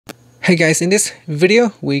Hey guys, in this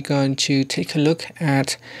video we're going to take a look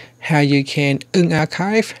at how you can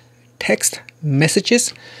unarchive text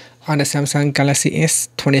messages on the Samsung Galaxy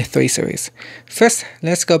S23 series. First,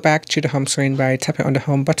 let's go back to the home screen by tapping on the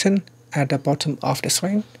home button at the bottom of the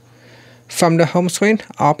screen. From the home screen,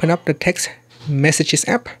 open up the text messages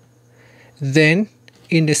app. Then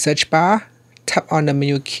in the search bar, tap on the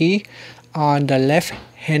menu key on the left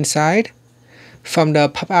hand side. From the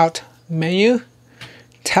pop-out menu,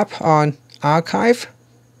 tap on archive,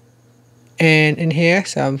 and in here,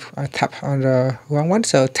 so I tap on the wrong one,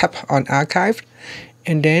 so tap on archive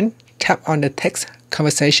and then tap on the text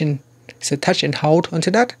conversation, so touch and hold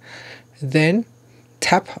onto that, then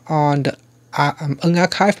tap on the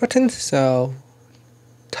unarchive button, so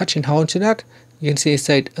touch and hold to that. You can see it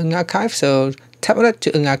said unarchive, so tap on it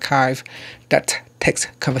to unarchive that text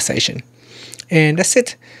conversation, and that's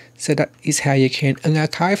it. So that is how you can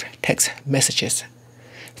unarchive text messages.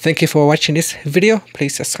 Thank you for watching this video.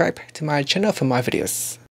 Please subscribe to my channel for more videos.